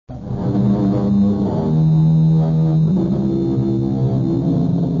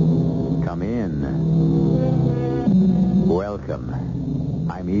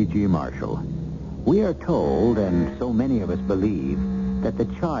E.G. Marshall. We are told, and so many of us believe, that the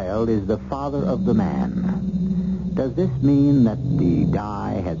child is the father of the man. Does this mean that the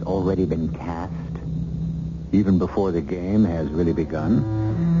die has already been cast, even before the game has really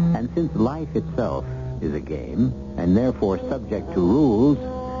begun? And since life itself is a game, and therefore subject to rules,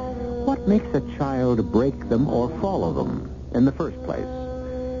 what makes a child break them or follow them in the first place?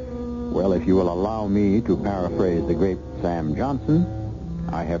 Well, if you will allow me to paraphrase the great Sam Johnson,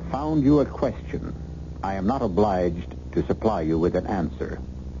 I have found you a question. I am not obliged to supply you with an answer,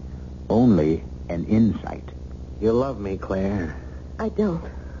 only an insight. You love me, Claire. I don't.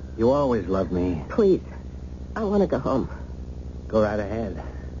 You always loved me. Please, I want to go home. Go right ahead.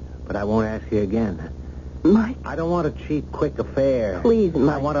 But I won't ask you again. Mike. I don't want a cheap, quick affair. Please,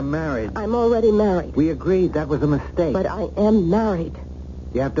 Mike. I want to marry. I'm already married. We agreed that was a mistake. But I am married.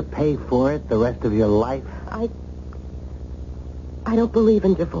 You have to pay for it the rest of your life? I don't believe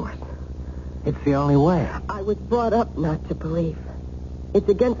in divorce. It's the only way. I was brought up not to believe. It's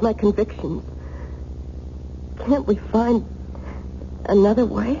against my convictions. Can't we find another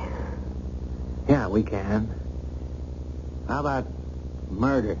way? Yeah, we can. How about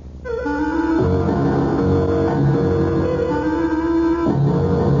murder?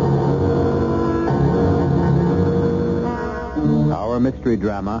 Our mystery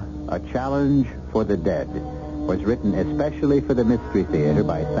drama, A Challenge for the Dead, was written especially for the Mystery Theater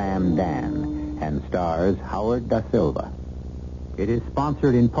by Sam Dan and stars Howard Da Silva. It is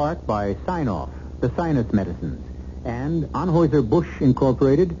sponsored in part by Sign-Off, the sinus medicines, and Anheuser-Busch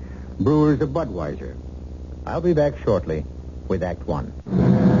Incorporated, brewers of Budweiser. I'll be back shortly with Act One.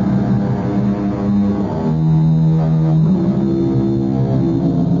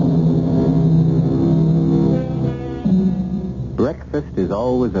 Breakfast is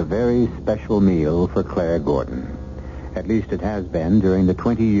always a very special meal for Claire Gordon. At least it has been during the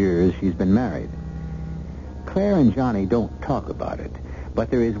 20 years she's been married. Claire and Johnny don't talk about it, but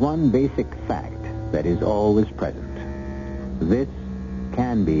there is one basic fact that is always present. This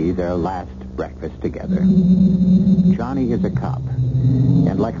can be their last breakfast together. Johnny is a cop,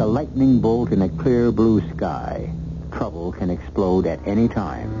 and like a lightning bolt in a clear blue sky, trouble can explode at any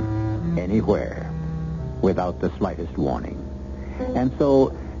time, anywhere, without the slightest warning. And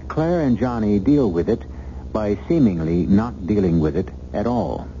so Claire and Johnny deal with it by seemingly not dealing with it at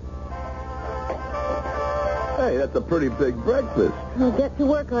all. Hey, that's a pretty big breakfast. I'll get to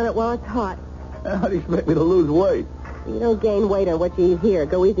work on it while it's hot. How do you expect me to lose weight? You don't gain weight on what you eat here.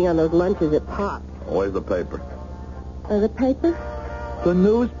 Go easy on those lunches at Pop. Where's the paper? The paper? The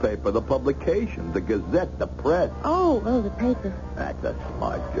newspaper, the publication, the Gazette, the press. Oh, the paper. That's a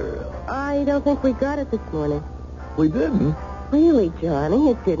smart girl. I don't think we got it this morning. We didn't. Really,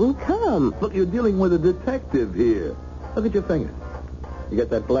 Johnny, it didn't come. Look, you're dealing with a detective here. Look at your fingers. You got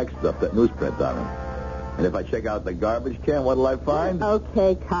that black stuff, that newsprint on them. And if I check out the garbage can, what'll I find?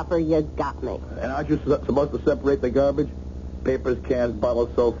 Okay, copper, you got me. And aren't you supposed to separate the garbage? Papers, cans, bottles,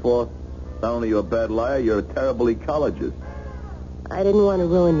 so forth. Not only are you a bad liar, you're a terrible ecologist. I didn't want to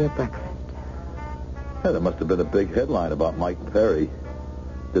ruin your breakfast. Yeah, there must have been a big headline about Mike Perry.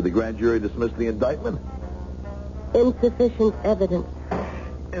 Did the grand jury dismiss the indictment? Insufficient evidence.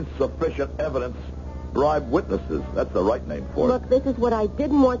 Insufficient evidence. Bribe witnesses. That's the right name for it. Look, this is what I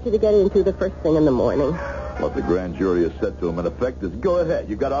didn't want you to get into the first thing in the morning. What the grand jury has said to him, in effect, is go ahead.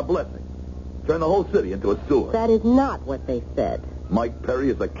 You got our blessing. Turn the whole city into a sewer. That is not what they said. Mike Perry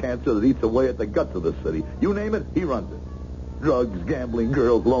is a cancer that eats away at the guts of the city. You name it, he runs it. Drugs, gambling,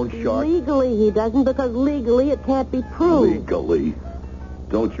 girls, loan sharks. Legally he doesn't, because legally it can't be proved. Legally?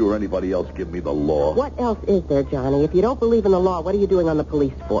 Don't you or anybody else give me the law. What else is there, Johnny? If you don't believe in the law, what are you doing on the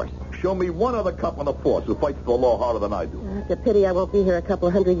police force? Show me one other cop on the force who fights for the law harder than I do. It's a pity I won't be here a couple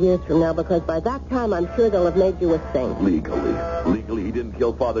of 100 years from now, because by that time I'm sure they'll have made you a saint. Legally. Legally, he didn't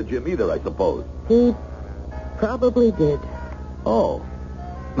kill Father Jim either, I suppose. He probably did. Oh.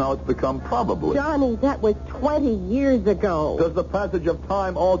 Now it's become probably. Johnny, that was 20 years ago. Does the passage of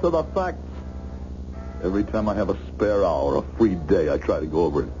time alter the facts? Every time I have a spare hour, a free day, I try to go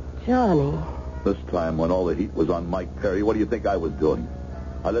over it. Johnny. This time, when all the heat was on Mike Perry, what do you think I was doing?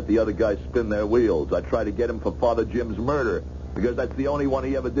 I let the other guys spin their wheels. I tried to get him for Father Jim's murder, because that's the only one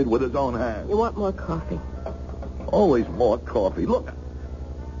he ever did with his own hands. You want more coffee? Always more coffee. Look,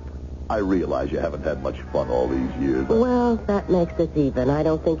 I realize you haven't had much fun all these years. Well, that makes us even. I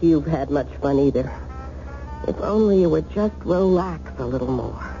don't think you've had much fun either. If only you would just relax a little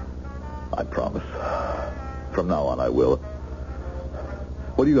more. I promise. From now on, I will.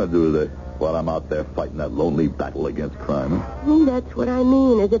 What are you going to do today? while I'm out there fighting that lonely battle against crime. Huh? That's what I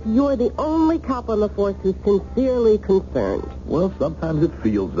mean, as if you're the only cop on the force who's sincerely concerned. Well, sometimes it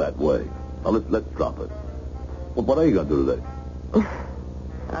feels that way. Now, let's drop it. Well, what are you going to do today?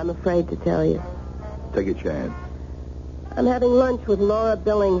 I'm afraid to tell you. Take a chance. I'm having lunch with Laura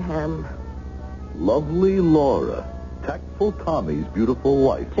Billingham. Lovely Laura. Tactful Tommy's beautiful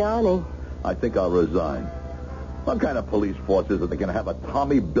wife. Johnny. I think I'll resign. What kind of police force is it that can have a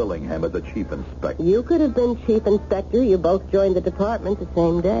Tommy Billingham as a chief inspector? You could have been chief inspector. You both joined the department the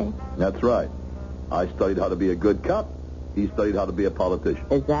same day. That's right. I studied how to be a good cop. He studied how to be a politician.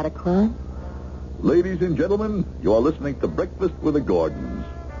 Is that a crime? Ladies and gentlemen, you are listening to Breakfast with the Gordons.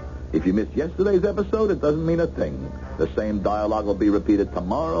 If you missed yesterday's episode, it doesn't mean a thing. The same dialogue will be repeated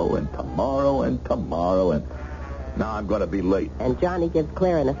tomorrow and tomorrow and tomorrow, and now I'm going to be late. And Johnny gives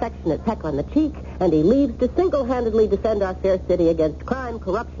Claire an affectionate peck on the cheek, and he leaves to single-handedly defend our fair city against crime,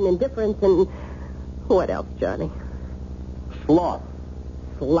 corruption, indifference, and... what else, Johnny? Sloth.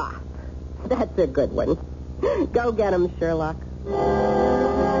 Sloth. That's a good one. Go get him, Sherlock.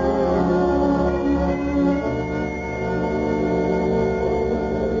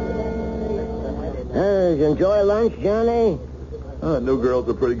 Did you enjoy lunch, Johnny? New girl's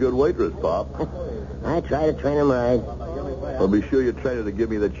a pretty good waitress, Pop. I try to train him right. Well, be sure you train her to give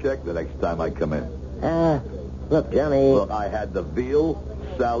me the check the next time I come in. Look, Johnny. Look, I had the veal,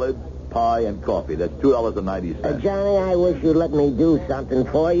 salad, pie, and coffee. That's $2.90. Johnny, I wish you'd let me do something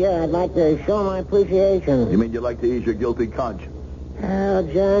for you. I'd like to show my appreciation. You mean you'd like to ease your guilty conscience? Oh,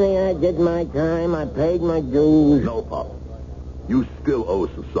 Johnny, I did my time. I paid my dues. No, Pop. You still owe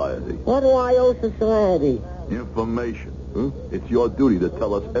society. What do I owe society? Information. It's your duty to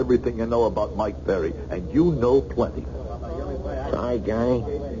tell us everything you know about Mike Perry, and you know plenty. Sorry, Johnny.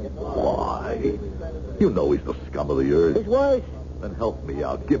 Why? You know he's the scum of the earth. It's worse. Then help me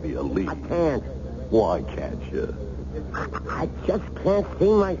out. Give me a lead. I can't. Why can't you? I just can't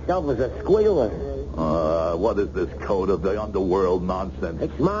see myself as a squealer. What is this code of the underworld nonsense?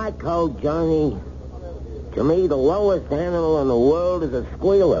 It's my code, Johnny. To me, the lowest animal in the world is a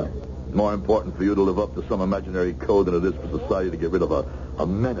squealer. More important for you to live up to some imaginary code than it is for society to get rid of a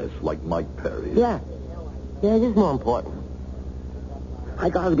menace like Mike Perry. Yeah, it is more important. I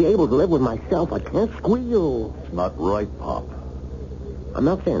gotta be able to live with myself. I can't squeal. It's not right, Pop. I'm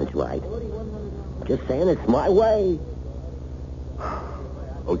not saying it's right. Just saying it's my way.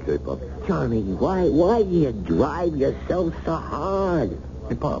 Okay, Pop. Johnny, why do you drive yourself so hard?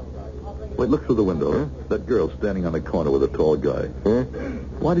 Hey, Pop. Wait, look through the window. Huh? That girl standing on the corner with a tall guy. Huh?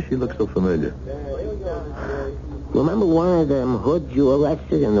 Why does she look so familiar? Remember one of them hoods you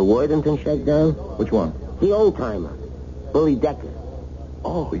arrested in the Worthington shakedown? Which one? The old-timer. Billy Decker.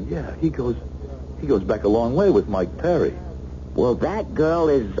 Oh, yeah. He goes back a long way with Mike Perry. Well, that girl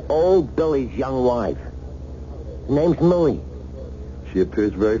is old Billy's young wife. Her name's Millie. She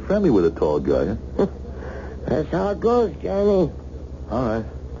appears very friendly with a tall guy, huh? That's how it goes, Johnny. All right.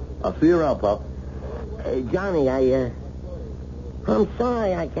 I'll see you around, Pop. Johnny, I'm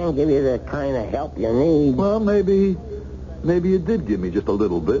sorry I can't give you the kind of help you need. Well, maybe you did give me just a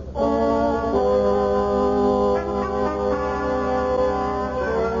little bit.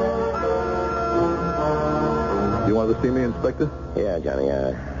 You wanted to see me, Inspector? Yeah, Johnny.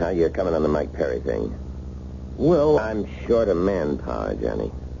 How you coming on the Mike Perry thing? Well, I'm short of manpower,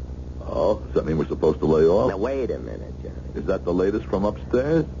 Johnny. Oh, does that mean we're supposed to lay off? Now, wait a minute, Johnny. Is that the latest from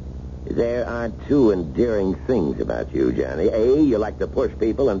upstairs? There are two endearing things about you, Johnny. A, you like to push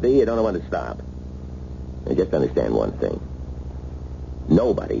people, and B, you don't know when to stop. Now, just understand one thing.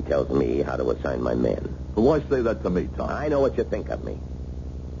 Nobody tells me how to assign my men. But why say that to me, Tom? I know what you think of me.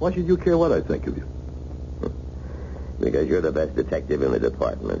 Why should you care what I think of you? Because you're the best detective in the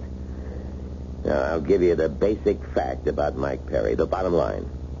department. Now, I'll give you the basic fact about Mike Perry, the bottom line.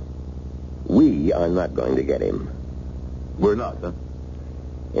 We are not going to get him. We're not, huh?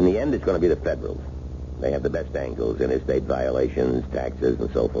 In the end, it's going to be the Federals. They have the best angles, interstate violations, taxes,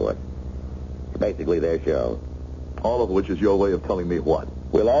 and so forth. It's basically their show. All of which is your way of telling me what?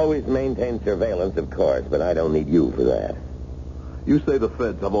 We'll always maintain surveillance, of course, but I don't need you for that. You say the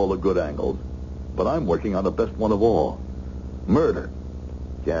feds have all the good angles, but I'm working on the best one of all. Murder.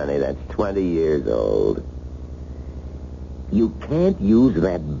 Johnny, that's 20 years old. You can't use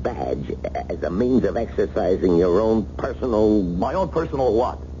that badge as a means of exercising your own personal... My own personal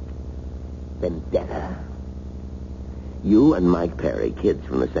what? Vendetta. You and Mike Perry, kids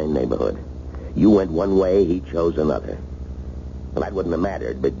from the same neighborhood. You went one way, he chose another. Well, that wouldn't have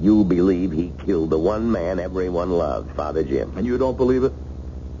mattered, but you believe he killed the one man everyone loved, Father Jim. And you don't believe it?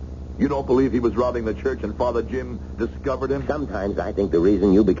 You don't believe he was robbing the church and Father Jim discovered him? Sometimes I think the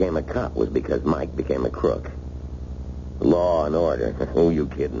reason you became a cop was because Mike became a crook. Law and order. Who you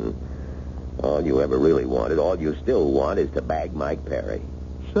kidding? All you ever really wanted, all you still want, is to bag Mike Perry.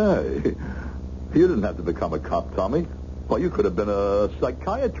 Say, you didn't have to become a cop, Tommy. Well, you could have been a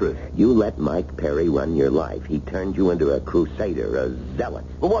psychiatrist. You let Mike Perry run your life. He turned you into a crusader, a zealot.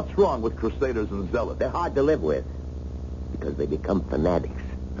 But what's wrong with crusaders and zealots? They're hard to live with because they become fanatics.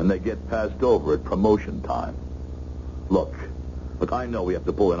 And they get passed over at promotion time. Look, I know we have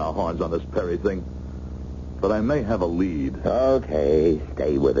to pull in our horns on this Perry thing, but I may have a lead. Okay,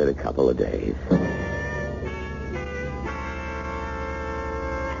 stay with it a couple of days.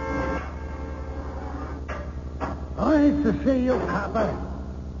 Nice to see you, copper.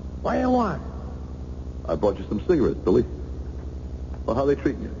 What do you want? I bought you some cigarettes, Billy. Well, how are they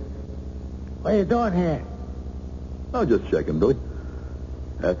treating you? What are you doing here? Oh, just checking, Billy.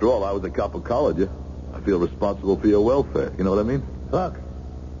 After all, I was a cop who collared you. I feel responsible for your welfare. You know what I mean? Look,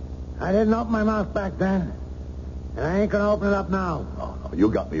 I didn't open my mouth back then, and I ain't gonna open it up now. No, you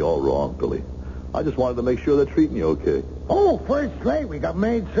got me all wrong, Billy. I just wanted to make sure they're treating you okay. Oh, first rate. We got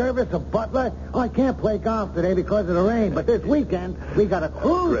maid service, a butler. Oh, I can't play golf today because of the rain, but this weekend we got a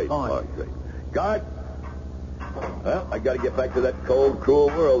cruise Great, on. all right, great. Guard. Well, I got to get back to that cold, cruel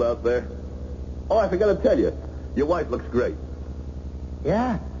world out there. Oh, I forgot to tell you. Your wife looks great.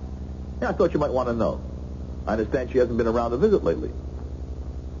 Yeah? Yeah, I thought you might want to know. I understand she hasn't been around to visit lately.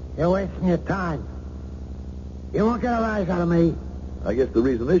 You're wasting your time. You won't get a rise out of me. I guess the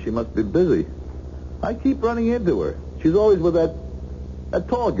reason is she must be busy. I keep running into her. She's always with that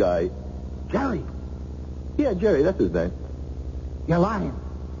tall guy. Jerry, Yeah, Jerry, that's his name. you're lying.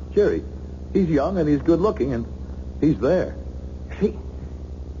 Jerry. He's young and he's good looking and he's there. She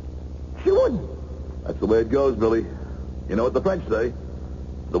wouldn't. That's the way it goes, Billy. You know what the French say?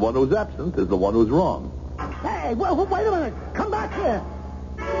 The one who's absent is the one who's wrong. Hey, well, wait a minute. Come back here.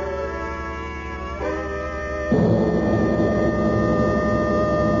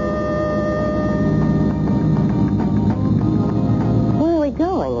 Where are we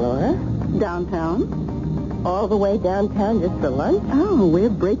going, Laura? Downtown? All the way downtown just for lunch? Oh, we're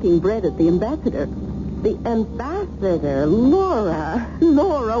breaking bread at the Ambassador. The ambassador, Laura.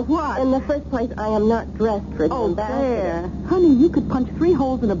 Laura, what? In the first place, I am not dressed for the Oh, ambassador. there. Honey, you could punch 3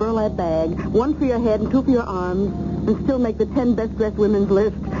 holes in a burlap bag, 1 for your head and 2 for your arms, and still make the 10 best-dressed women's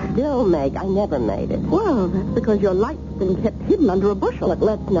list. Still make. I never made it. Well, that's because your light's been kept hidden under a bushel. Look,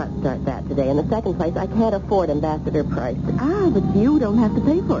 let's not start that today. In the second place, I can't afford ambassador prices. Ah, but you don't have to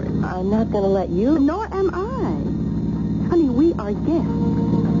pay for it. I'm not going to let you... Nor am I. Honey, we are guests.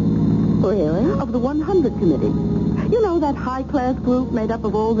 Really? Of the 100 Committee. You know, that high-class group made up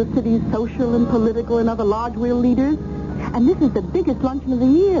of all the city's social and political and other large-wheel leaders? And this is the biggest luncheon of the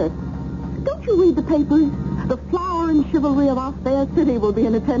year. Don't you read the papers? The flower and chivalry of our fair city will be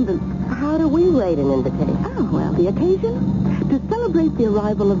in attendance. How do we rate an invitation? Oh, well, the occasion? To celebrate the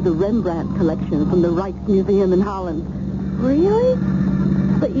arrival of the Rembrandt collection from the Rijksmuseum in Holland. Really?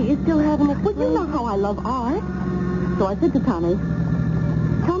 But you still haven't Well, explained... you know how I love art. So I said to Tommy,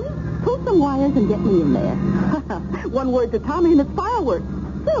 Tommy, pull some wires and get me in there. One word to Tommy and it's fireworks.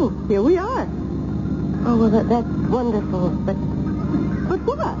 So, here we are. Oh, well, that's wonderful, but But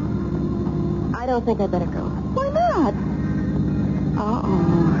what? I don't think I better go. Why not?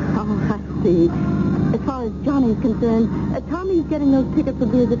 Oh, I see. As far as Johnny's concerned, Tommy's getting those tickets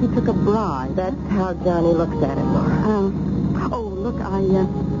would be as if he took a bribe. That's how Johnny looks at it, Laura. Look,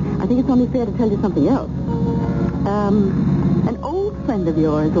 I think it's only fair to tell you something else. An old friend of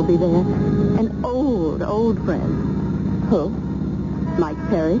yours will be there. An old friend. Who? Mike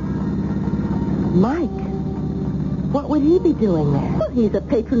Perry. Mike. What would he be doing there? Well, he's a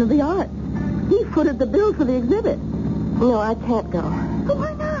patron of the arts. He footed the bill for the exhibit. No, I can't go. But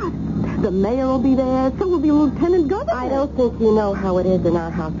why not? The mayor will be there, so will be Lieutenant Governor. I don't think you know how it is in our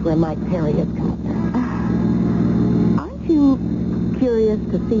house where Mike Perry is concerned. Aren't you curious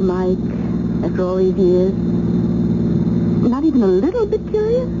to see Mike after all these years? Not even a little bit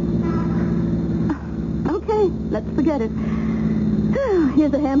curious? Okay, let's forget it.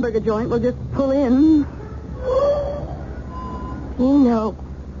 Here's a hamburger joint. We'll just pull in. You know,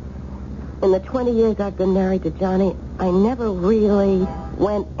 in the 20 years I've been married to Johnny, I never really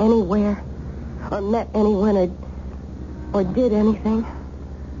went anywhere or met anyone or did anything.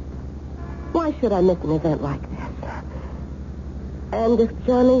 Why should I miss an event like this? And if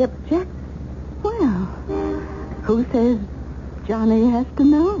Johnny objects, Well, who says Johnny has to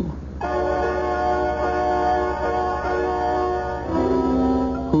know?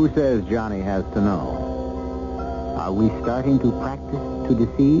 Who says Johnny has to know? Are we starting to practice to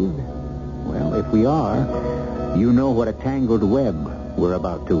deceive? Well, if we are, you know what a tangled web we're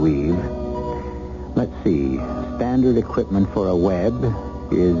about to weave. Let's see. Standard equipment for a web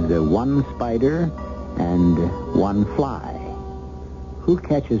is one spider and one fly. Who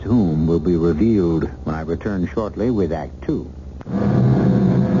catches whom will be revealed when I return shortly with Act 2.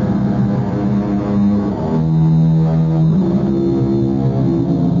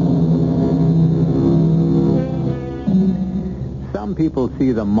 Some people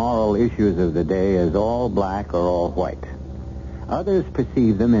see the moral issues of the day as all black or all white. Others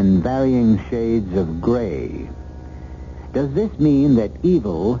perceive them in varying shades of gray. Does this mean that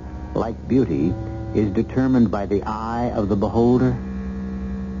evil, like beauty, is determined by the eye of the beholder?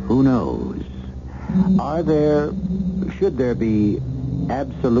 Who knows? Should there be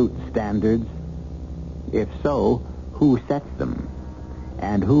absolute standards? If so, who sets them?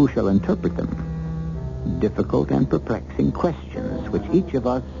 And who shall interpret them? Difficult and perplexing questions which each of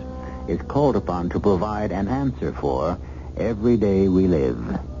us is called upon to provide an answer for every day we live.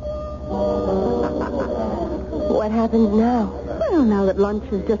 What happens now? Well, now that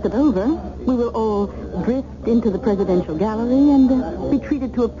lunch is just over, we will all drift into the presidential gallery and be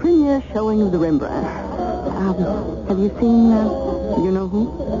treated to a premiere showing of the Rembrandt. Have you seen, you know who?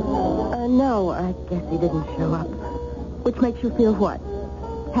 No, I guess he didn't show up. Which makes you feel what?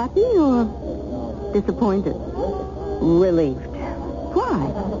 Happy or disappointed? Relieved.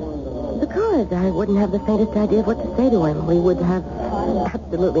 Why? Because I wouldn't have the faintest idea of what to say to him. We would have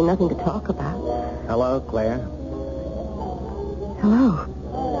absolutely nothing to talk about. Hello, Claire. Hello.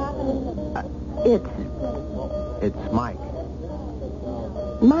 It's Mike.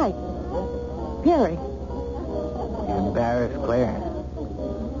 Mike. Perry. You embarrassed, Claire?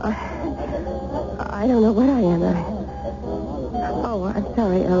 I don't know what I am. Oh, I'm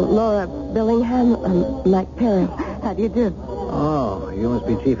sorry. Laura Billingham, Mike Perry. How do you do? Oh, you must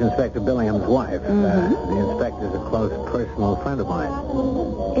be Chief Inspector Billingham's wife. Mm-hmm. The inspector's a close personal friend of mine.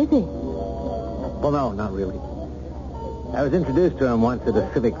 Is he? Well, no, not really. I was introduced to him once at a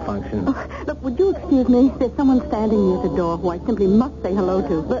civic function. Oh, look, would you excuse me? There's someone standing near the door who I simply must say hello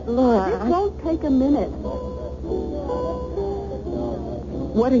to. But, Laura, This won't take a minute.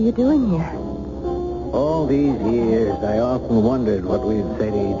 What are you doing here? All these years, I often wondered what we'd say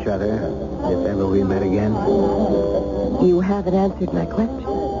to each other if ever we met again. You haven't answered my question.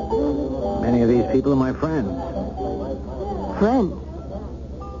 Many of these people are my friends. Friends?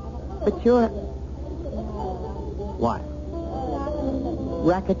 But you're What?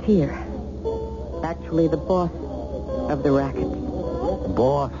 racketeer. Actually, the boss of the racket.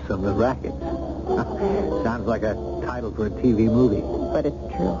 Boss of the racket. Sounds like a title for a TV movie. But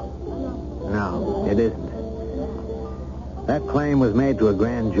it's true. No, it isn't. That claim was made to a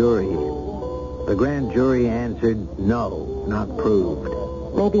grand jury. The grand jury answered no, not proved.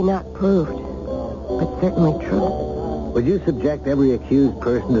 Maybe not proved, but certainly true. Would you subject every accused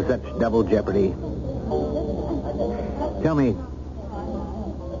person to such double jeopardy? Tell me,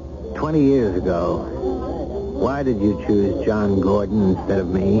 20 years ago, why did you choose John Gordon instead of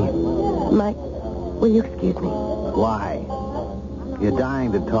me? Mike, will you excuse me? Why? You're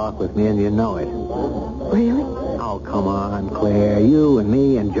dying to talk with me and you know it. Really? Oh, come on, Claire. You and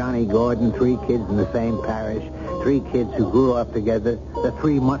me and Johnny Gordon, 3 kids in the same parish, 3 kids who grew up together, the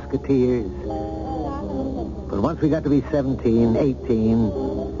 3 musketeers. But once we got to be 17,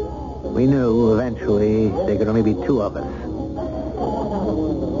 18, we knew eventually there could only be 2 of us.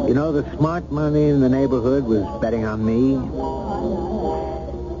 You know, the smart money in the neighborhood was betting on me.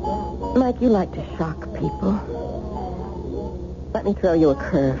 Mike, you like to shock people. Let me throw you a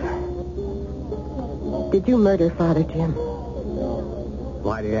curve. Did you murder Father Jim?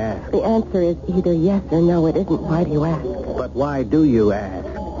 Why do you ask? The answer is either yes or no. It isn't. Why do you ask? But why do you ask?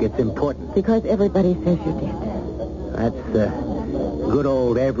 It's important. Because everybody says you did. That's good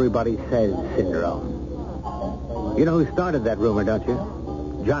old everybody says syndrome. You know who started that rumor, don't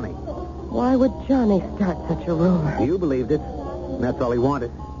you? Johnny. Why would Johnny start such a rumor? You believed it. And that's all he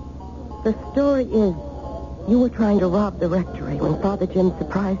wanted. The story is you were trying to rob the rectory when Father Jim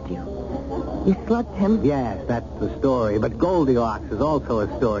surprised you. You slugged him. Yes, that's the story. But Goldilocks is also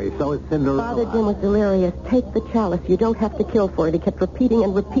a story. So is Cinderella. Father Jim was delirious. Take the chalice. You don't have to kill for it. He kept repeating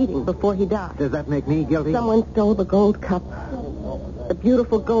and repeating before he died. Does that make me guilty? Someone stole the gold cup. The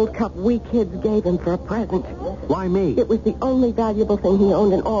beautiful gold cup we kids gave him for a present. Why me? It was the only valuable thing he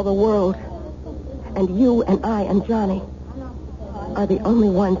owned in all the world. And you and I and Johnny are the only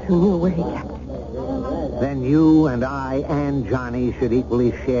ones who knew where he kept it. Then you and I and Johnny should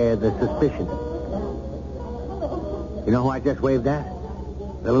equally share the suspicion. You know who I just waved at?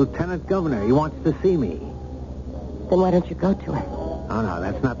 The lieutenant governor. He wants to see me. Then why don't you go to him? Oh, no,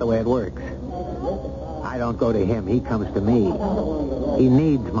 that's not the way it works. I don't go to him. He comes to me. He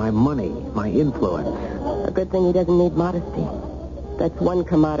needs my money, my influence. A good thing he doesn't need modesty. That's one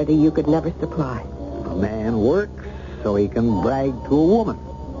commodity you could never supply. A man works so he can brag to a woman.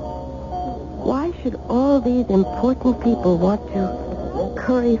 Why should all these important people want to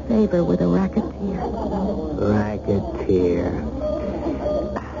curry favor with a racketeer? Racketeer.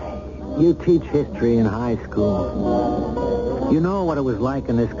 You teach history in high school. You know what it was like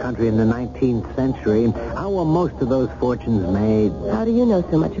in this country in the 19th century, and how were most of those fortunes made? How do you know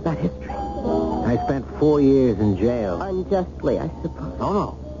so much about history? I spent 4 years in jail. Unjustly, I suppose. Oh,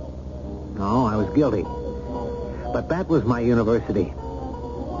 no. No, I was guilty. But that was my university.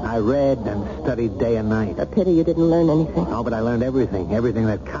 I read and studied day and night. A pity you didn't learn anything. No, but I learned everything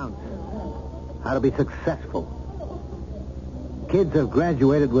that counts. How to be successful. Kids have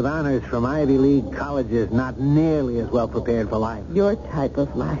graduated with honors from Ivy League colleges, not nearly as well prepared for life. Your type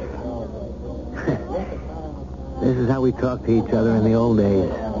of life. This is how we talked to each other in the old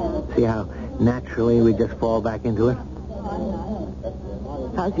days. See how naturally we just fall back into it?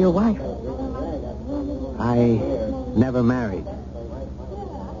 How's your wife? I never married.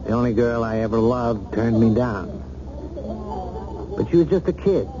 The only girl I ever loved turned me down. But she was just a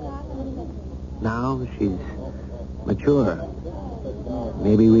kid. Now she's mature.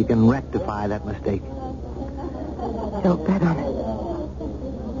 Maybe we can rectify that mistake. Don't bet on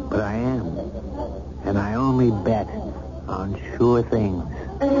it. But I am. And I only bet on sure things.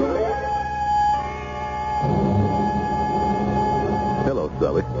 Hello,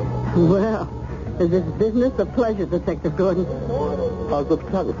 Sally. Well, is this business or pleasure, Detective Gordon? How's the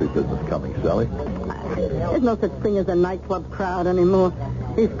photography business coming, Sally? There's no such thing as a nightclub crowd anymore.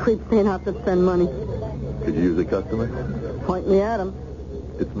 These creeps ain't out to spend money. Could you use a customer? Point me at 'em.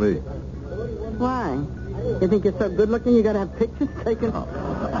 It's me. Why? You think you're so good-looking you gotta have pictures taken?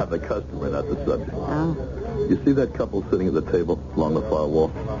 I'm the customer, not the subject. Oh. You see that couple sitting at the table along the far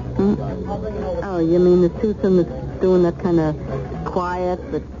wall? Oh, you mean the twosome that's doing that kind of quiet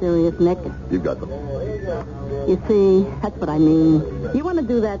but serious naked? You've got them. You see, that's what I mean. You want to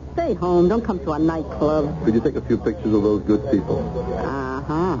do that, stay home. Don't come to a nightclub. Could you take a few pictures of those good people?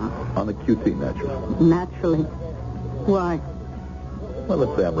 Uh-huh. On the QT, naturally. Naturally. Why? Well,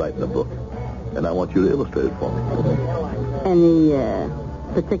 let's say I'm writing a book, and I want you to illustrate it for me. Any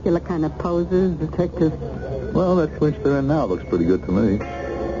particular kind of poses, Detective? Well, that clinch they're in now looks pretty good to me.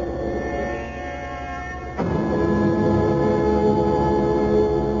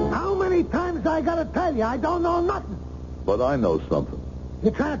 How many times I gotta tell you? I don't know nothing. But I know something.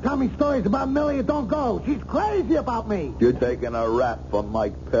 You're trying to tell me stories about Millie that don't go. She's crazy about me. You're taking a rap from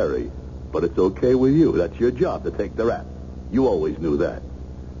Mike Perry. But it's okay with you. That's your job, to take the rap. You always knew that.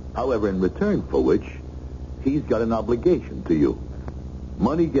 However, in return for which, he's got an obligation to you.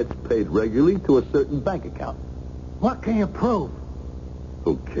 Money gets paid regularly to a certain bank account. What can you prove?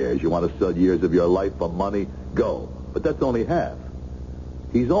 Who cares? You want to sell years of your life for money? Go. But that's only half.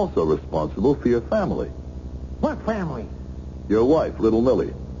 He's also responsible for your family. What family? Your wife, little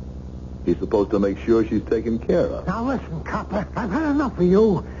Millie. He's supposed to make sure she's taken care of. Now listen, copper, I've had enough of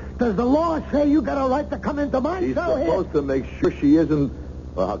you. Does the law say you got a right to come into my He's cell here? supposed to make sure she isn't,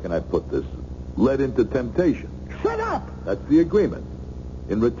 well, how can I put this, led into temptation. Shut up! That's the agreement.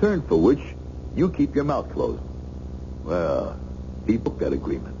 In return for which, you keep your mouth closed. Well, he broke that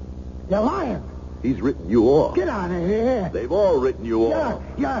agreement. You're lying. He's written you off. Get out of here. They've all written you off.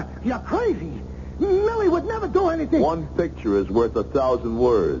 You're crazy. Millie would never do anything. One picture is worth 1,000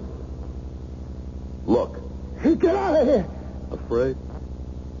 words. Look. Get out of here. Afraid?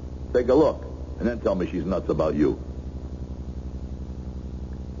 Take a look, and then tell me she's nuts about you.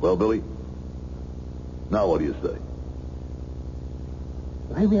 Well, Billy, now what do you say?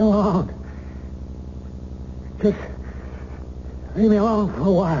 Leave me alone. Just leave me alone for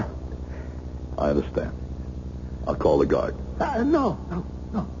a while. I understand. I'll call the guard. No.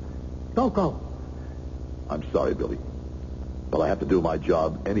 Don't go. I'm sorry, Billy, but I have to do my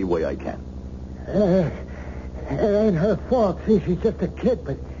job any way I can. It ain't her fault. See, she's just a kid,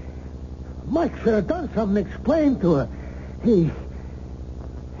 but Mike should have done something, explained to her. He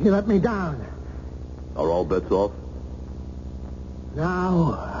let me down. Are all bets off?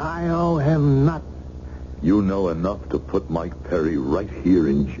 Now I owe him nothing. You know enough to put Mike Perry right here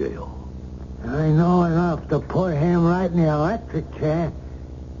in jail. I know enough to put him right in the electric chair.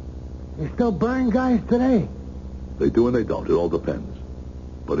 You still burn guys today? They do and they don't. It all depends.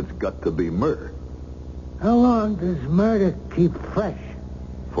 But it's got to be murder. How long does murder keep fresh?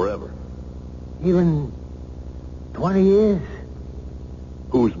 Forever. Even 20 years?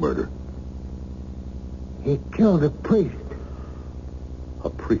 Whose murder? He killed a priest. A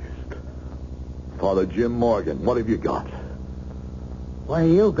priest. Father Jim Morgan, what have you got? What do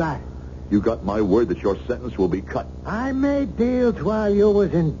you got? You got my word that your sentence will be cut. I made deals while you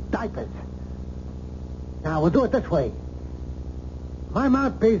was in diapers. Now, we'll do it this way. My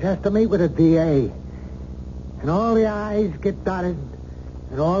mouthpiece has to meet with a DA. And all the I's get dotted,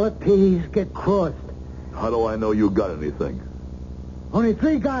 and all the T's get crossed. How do I know you got anything? Only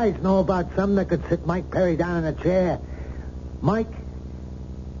 3 guys know about something that could sit Mike Perry down in a chair. Mike,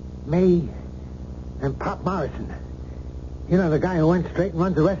 me, and Pop Morrison. You know, the guy who went straight and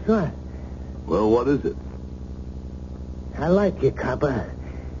runs the restaurant? Well, what is it? I like you, copper.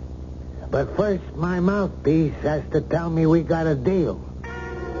 But first, my mouthpiece has to tell me we got a deal.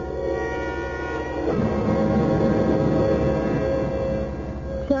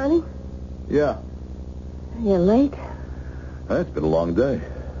 Johnny, Yeah. you're late. It's been a long day.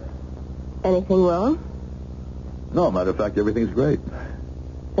 Anything wrong? No, matter of fact, everything's great.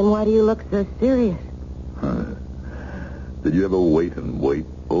 Then why do you look so serious? Did you ever wait and wait?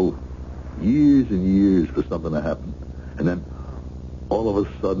 Oh, years and years for something to happen. And then, all of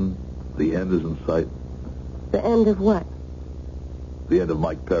a sudden, the end is in sight. The end of what? The end of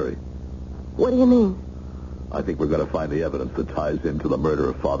Mike Perry. What do you mean? I think we're going to find the evidence that ties into the murder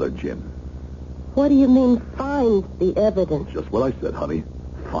of Father Jim. What do you mean, find the evidence? Just what I said, honey.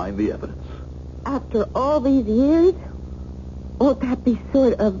 Find the evidence. After all these years? Won't that be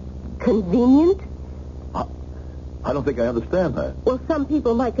sort of convenient? I don't think I understand that. Well, some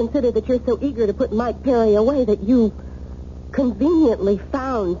people might consider that you're so eager to put Mike Perry away that you conveniently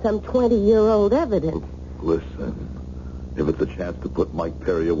found some 20-year-old evidence. Listen, if it's a chance to put Mike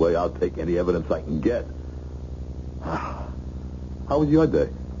Perry away, I'll take any evidence I can get. How was your day?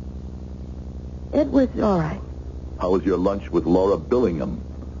 It was all right. How was your lunch with Laura Billingham?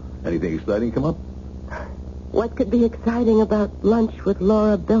 Anything exciting come up? What could be exciting about lunch with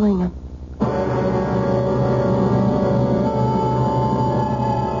Laura Billingham?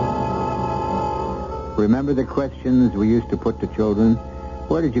 Remember the questions we used to put to children?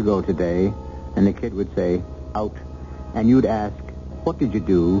 Where did you go today? And the kid would say, out. And you'd ask, what did you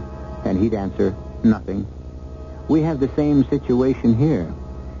do? And he'd answer, nothing. We have the same situation here.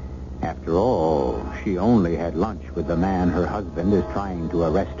 After all, she only had lunch with the man her husband is trying to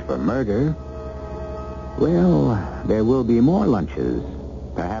arrest for murder. Well, there will be more lunches,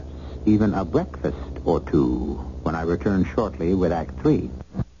 perhaps even a breakfast or two, when I return shortly with Act 3.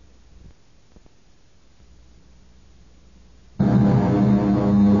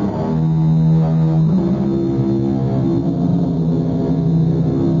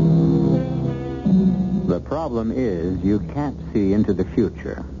 The problem is you can't see into the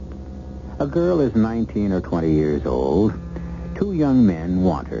future. A girl is 19 or 20 years old. 2 young men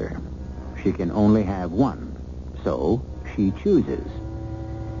want her. She can only have one, so she chooses.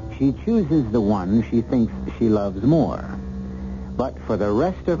 She chooses the one she thinks she loves more. But for the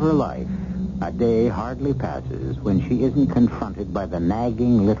rest of her life, a day hardly passes when she isn't confronted by the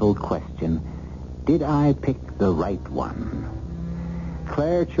nagging little question, did I pick the right one?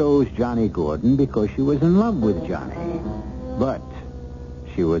 Claire chose Johnny Gordon because she was in love with Johnny. But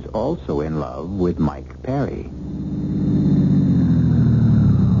she was also in love with Mike Perry.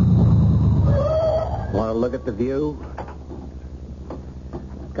 Want to look at the view?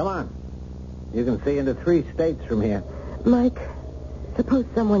 Come on. You can see into 3 states from here. Mike, suppose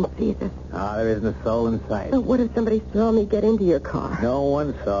someone sees us. Ah, there isn't a soul in sight. But what if somebody saw me get into your car? No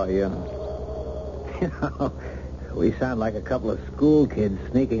one saw you. You know, we sound like a couple of school kids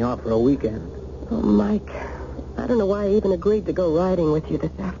sneaking off for a weekend. Oh, Mike, I don't know why I even agreed to go riding with you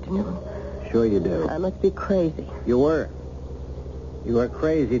this afternoon. Sure you do. I must be crazy. You were. You were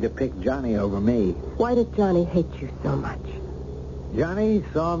crazy to pick Johnny over me. Why did Johnny hate you so much? Johnny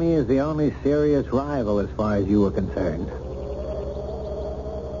saw me as the only serious rival as far as you were concerned.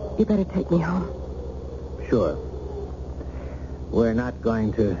 You better take me home. Sure. We're not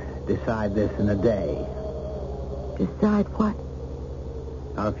going to decide this in a day. Decide what?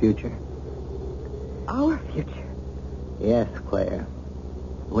 Our future? Our future? Yes, Claire.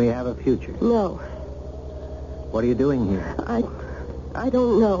 We have a future. No. What are you doing here? I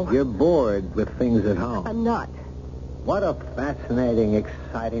don't know. You're bored with things at home. I'm not. What a fascinating,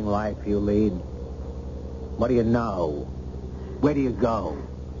 exciting life you lead. What do you know? Where do you go?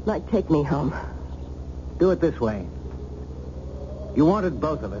 Mike, take me home. Do it this way. You wanted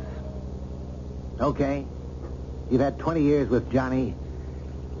both of us. Okay. You've had 20 years with Johnny.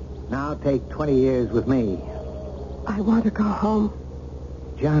 Now take 20 years with me. I want to go home.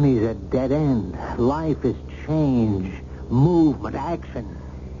 Johnny's a dead end. Life is change, movement, action.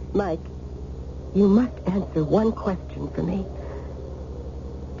 Mike, you must answer one question for me.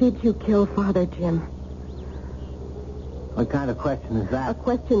 Did you kill Father Jim? What kind of question is A that?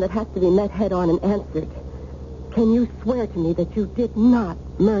 question that has to be met head-on and answered. Can you swear to me that you did not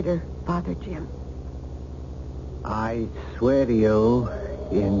murder Father Jim? I swear to you,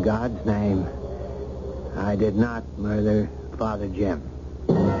 in God's name, I did not murder Father Jim.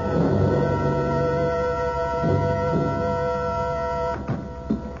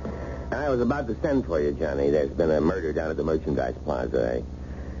 I was about to send for you, Johnny. There's been a murder down at the Merchandise Plaza.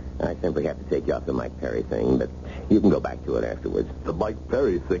 I simply have to take you off the Mike Perry thing, but you can go back to it afterwards. The Mike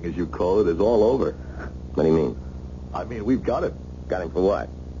Perry thing, as you call it, is all over. What do you mean? I mean, we've got him. Got him for what?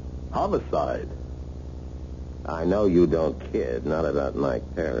 Homicide. I know you don't kid, not about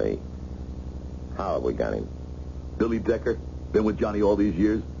Mike Perry. How have we got him? Billy Decker, been with Johnny all these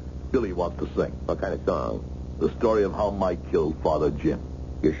years. Billy wants to sing. What kind of song? The story of how Mike killed Father Jim.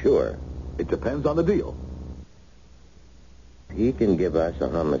 You sure? It depends on the deal. He can give us a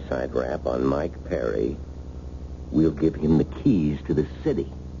homicide rap on Mike Perry. We'll give him the keys to the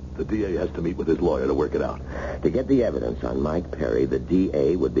city. The DA has to meet with his lawyer to work it out. To get the evidence on Mike Perry, the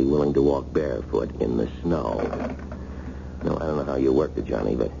DA would be willing to walk barefoot in the snow. No, I don't know how you worked it,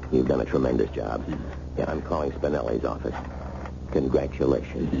 Johnny, but you've done a tremendous job. Yeah, I'm calling Spinelli's office.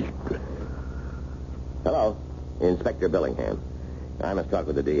 Congratulations. Hello, Inspector Billingham. I must talk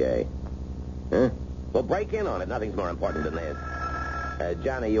with the DA. Huh? Well, break in on it. Nothing's more important than this.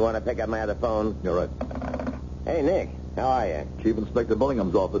 Johnny, you want to pick up my other phone? You're right. Hey, Nick. How are you? Chief Inspector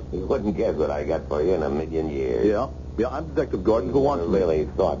Billingham's office. You wouldn't guess what I got for you in a million years. Yeah, I'm Detective Gordon. Who wants me? Really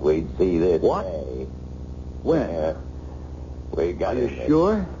thought we'd see this What? day. When? We got Are you it.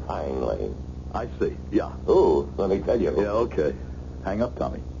 sure? Finally. I see. Yeah. Ooh, let me tell you. Yeah, okay. Hang up,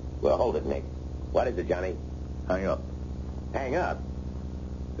 Tommy. Well, hold it, Nick. What is it, Johnny? Hang up. Hang up.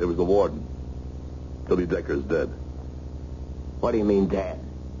 It was the warden. Billy Decker's dead. What do you mean, Dad?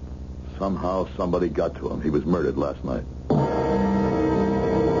 Somehow somebody got to him. He was murdered last night.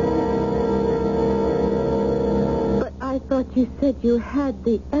 But I thought you said you had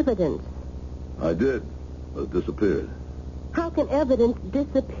the evidence. I did, but it disappeared. How can evidence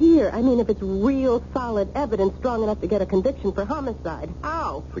disappear? I mean, if it's real, solid evidence strong enough to get a conviction for homicide.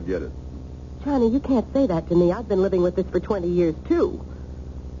 How? Forget it. Johnny, you can't say that to me. I've been living with this for 20 years, too.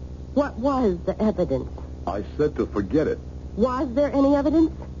 What was the evidence? I said to forget it. Was there any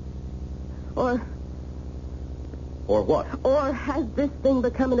evidence? Or what? Or has this thing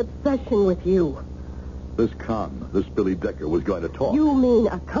become an obsession with you? This Billy Decker, was going to talk. You mean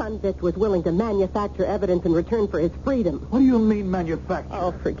a convict was willing to manufacture evidence in return for his freedom? What do you mean, manufacture?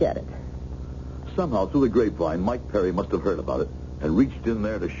 Oh, forget it. Somehow, through the grapevine, Mike Perry must have heard about it and reached in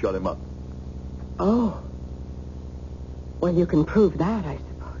there to shut him up. Oh. Well, you can prove that, I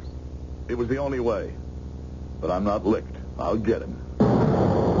suppose. It was the only way. But I'm not licked. I'll get him.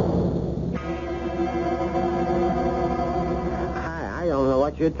 I don't know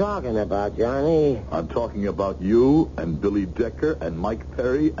what you're talking about, Johnny. I'm talking about you and Billy Decker and Mike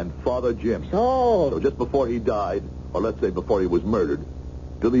Perry and Father Jim. So just before he died, or let's say before he was murdered,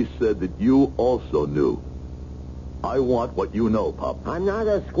 Billy said that you also knew. I want what you know, Pop. I'm not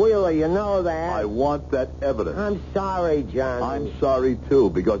a squealer, you know that. I want that evidence. I'm sorry, Johnny. I'm sorry, too,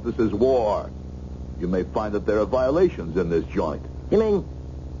 because this is war. You may find that there are violations in this joint. You mean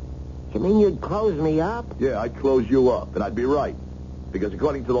you'd close me up? Yeah, I'd close you up, and I'd be right. Because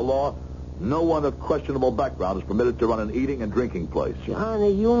according to the law, no one of questionable background is permitted to run an eating and drinking place.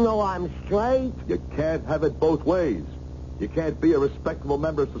 Johnny, you know I'm straight. You can't have it both ways. You can't be a respectable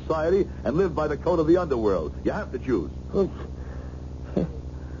member of society and live by the code of the underworld. You have to choose.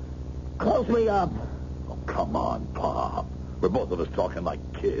 Close me up. Oh, come on, Pop. We're both of us talking like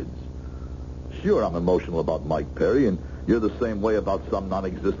kids. Sure, I'm emotional about Mike Perry, and you're the same way about some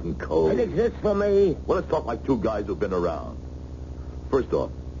non-existent code. It exists for me. Well, let's talk like two guys who've been around. First off,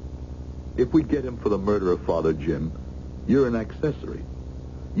 if we get him for the murder of Father Jim, you're an accessory.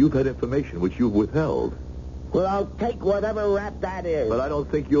 You've had information which you've withheld. Well, I'll take whatever rap that is. But I don't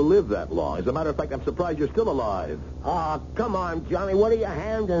think you'll live that long. As a matter of fact, I'm surprised you're still alive. Oh, come on, Johnny. What are you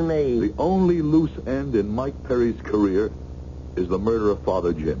handing me? The only loose end in Mike Perry's career is the murder of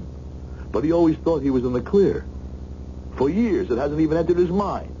Father Jim. But he always thought he was in the clear. For years, it hasn't even entered his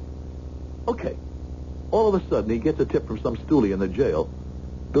mind. Okay. All of a sudden, he gets a tip from some stoolie in the jail.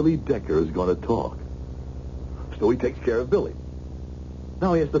 Billy Decker is going to talk. So he takes care of Billy.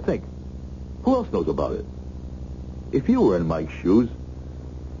 Now he has to think. Who else knows about it? If you were in Mike's shoes,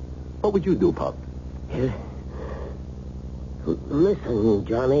 what would you do, Pop? Listen,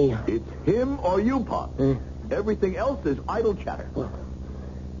 Johnny. It's him or you, Pop. Everything else is idle chatter. Well,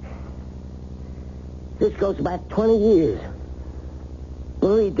 this goes back 20 years.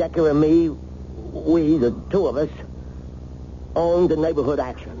 Lee Decker and me, we, the two of us, owned the neighborhood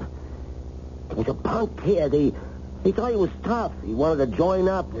action. There was a punk kid. He thought he was tough. He wanted to join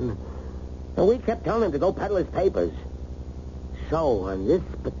up, and we kept telling him to go peddle his papers. So, on this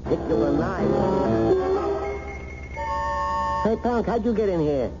particular night... Hey, punk, how'd you get in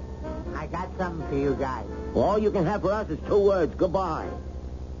here? I got something for you guys. Well, all you can have for us is 2 words. Goodbye.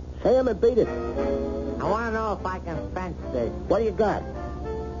 Say 'em and beat it. I want to know if I can fence this. What do you got?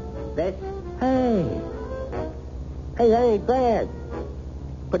 This? Hey, that ain't bad.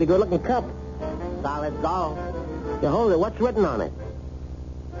 Pretty good-looking cup. Solid gold. You hold it. What's written on it?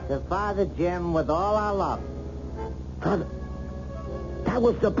 To Father Jim with all our love. Father, that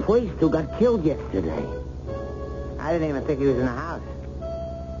was the priest who got killed yesterday. I didn't even think he was in the house.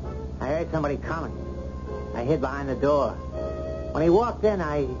 I heard somebody coming. I hid behind the door. When he walked in,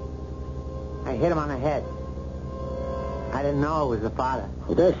 I hit him on the head. I didn't know it was the father.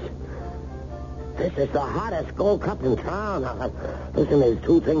 This is the hottest gold cup in town. Listen, there's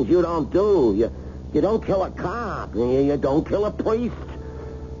 2 things you don't do. You don't kill a cop. You don't kill a priest.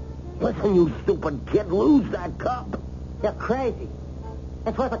 Listen, you stupid kid, lose that cup. You're crazy.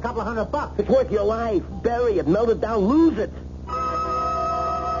 It's worth a couple of $100. It's worth your life. Bury it, melt it down, lose it.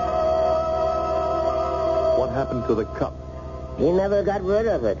 What happened to the cup? He never got rid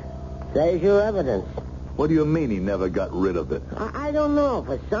of it. There's your evidence. What do you mean he never got rid of it? I don't know.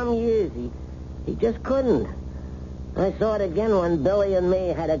 For some years, he just couldn't. I saw it again when Billy and me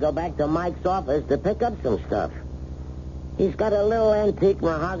had to go back to Mike's office to pick up some stuff. He's got a little antique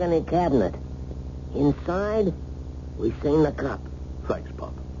mahogany cabinet. Inside, we seen the cup. Thanks,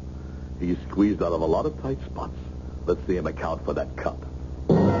 Pop. He's squeezed out of a lot of tight spots. Let's see him account for that cup.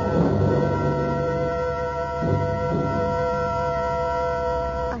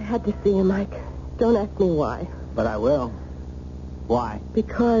 I had to see you, Mike. Don't ask me why. But I will. Why?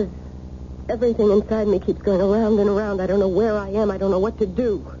 Because everything inside me keeps going around and around. I don't know where I am. I don't know what to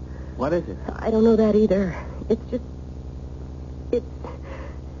do. What is it? I don't know that either. It's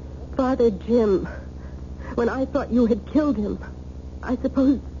Father Jim. When I thought you had killed him, I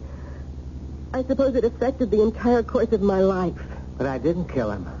suppose it affected the entire course of my life. But I didn't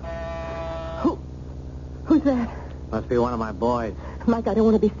kill him. Who's that? Must be one of my boys. Mike, I don't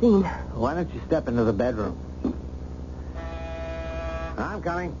want to be seen. Why don't you step into the bedroom? I'm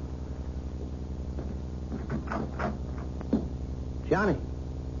coming. Johnny.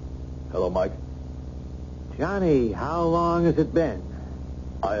 Hello, Mike. Johnny, how long has it been?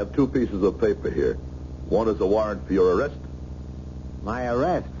 I have 2 pieces of paper here. One is a warrant for your arrest. My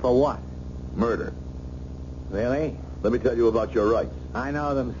arrest? For what? Murder. Really? Let me tell you about your rights. I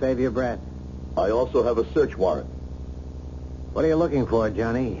know them. Save your breath. I also have a search warrant. What are you looking for,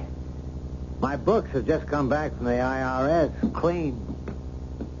 Johnny? My books have just come back from the IRS. Clean.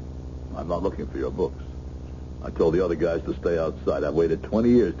 I'm not looking for your books. I told the other guys to stay outside. I've waited 20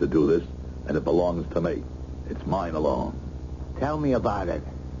 years to do this, and it belongs to me. It's mine alone. Tell me about it.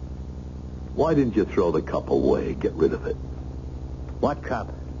 Why didn't you throw the cup away? Get rid of it. What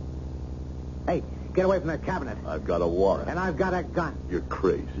cup? Hey, get away from that cabinet. I've got a warrant. And I've got a gun. You're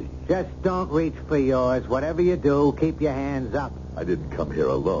crazy. Just don't reach for yours. Whatever you do, keep your hands up. I didn't come here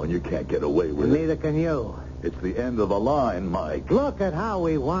alone. You can't get away with And it. neither can you. It's the end of the line, Mike. Look at how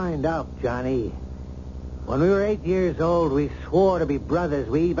we wind up, Johnny. When we were 8 years old, we swore to be brothers.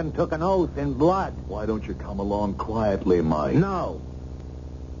 We even took an oath in blood. Why don't you come along quietly, Mike? No.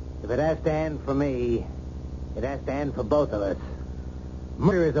 If it has to end for me, it has to end for both of us.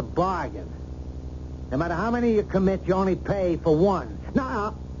 Murder is a bargain. No matter how many you commit, you only pay for one.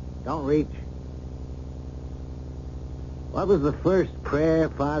 No, don't reach. What was the first prayer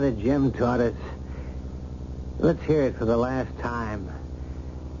Father Jim taught us? Let's hear it for the last time.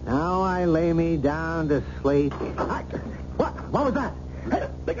 Now I lay me down to sleep. What? What was that? Hey,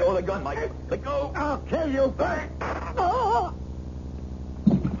 let go of the gun, Mike. Let go. I'll kill you. Oh!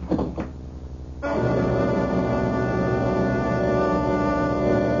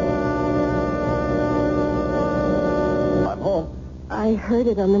 I'm home. I heard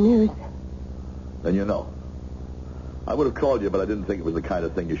it on the news. Then you know. I would have called you, but I didn't think it was the kind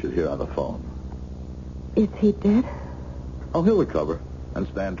of thing you should hear on the phone. Is he dead? Oh, he'll recover and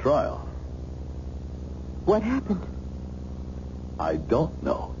stand trial. What happened? I don't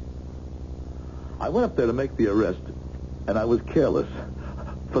know. I went up there to make the arrest, and I was careless.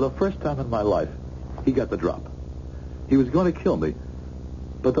 For the first time in my life, he got the drop. He was going to kill me,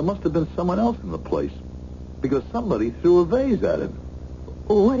 but there must have been someone else in the place, because somebody threw a vase at him.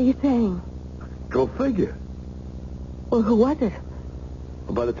 What are you saying? Go figure. Well, who was it?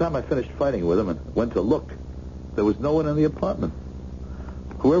 By the time I finished fighting with him and went to look, there was no one in the apartment.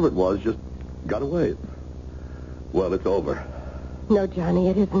 Whoever it was just got away. Well, it's over. No, Johnny,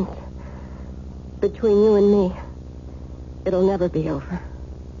 it isn't. Between you and me, it'll never be over.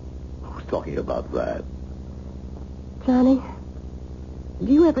 Who's talking about that? Johnny,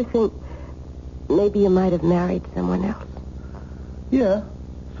 do you ever think maybe you might have married someone else? Yeah.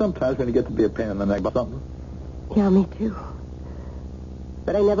 Sometimes when you get to be a pain in the neck about something. Yeah, me too.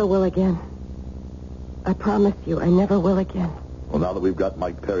 But I never will again. I promise you, I never will again. Well, now that we've got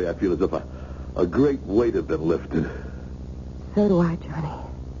Mike Perry, I feel as if a great weight has been lifted. So do I, Johnny.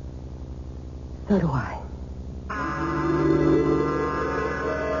 So do I.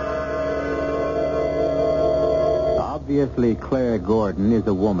 Obviously, Claire Gordon is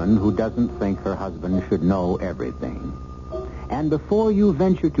a woman who doesn't think her husband should know everything. And before you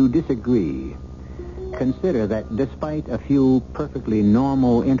venture to disagree, consider that despite a few perfectly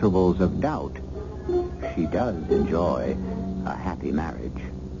normal intervals of doubt, she does enjoy a happy marriage.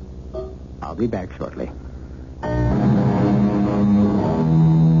 I'll be back shortly.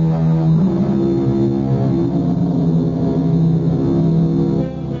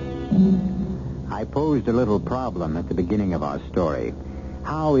 I posed a little problem at the beginning of our story.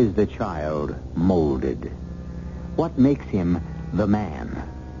 How is the child molded? What makes him the man?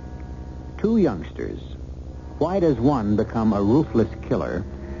 Two youngsters. Why does one become a ruthless killer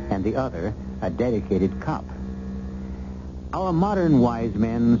and the other a dedicated cop? Our modern wise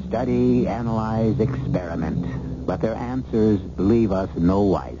men study, analyze, experiment, but their answers leave us no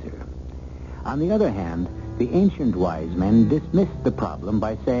wiser. On the other hand, the ancient wise men dismissed the problem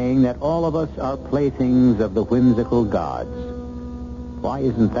by saying that all of us are playthings of the whimsical gods. Why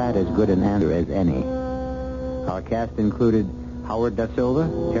isn't that as good an answer as any? Our cast included Howard Da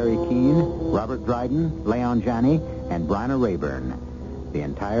Silva, Terry Keane, Robert Dryden, Leon Janney, and Bryna Rayburn. The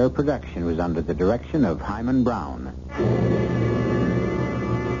entire production was under the direction of Hyman Brown.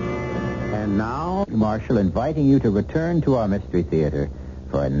 And now, Marshall inviting you to return to our Mystery Theater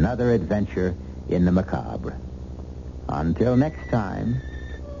for another adventure in the macabre. Until next time,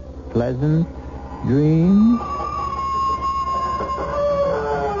 pleasant dreams.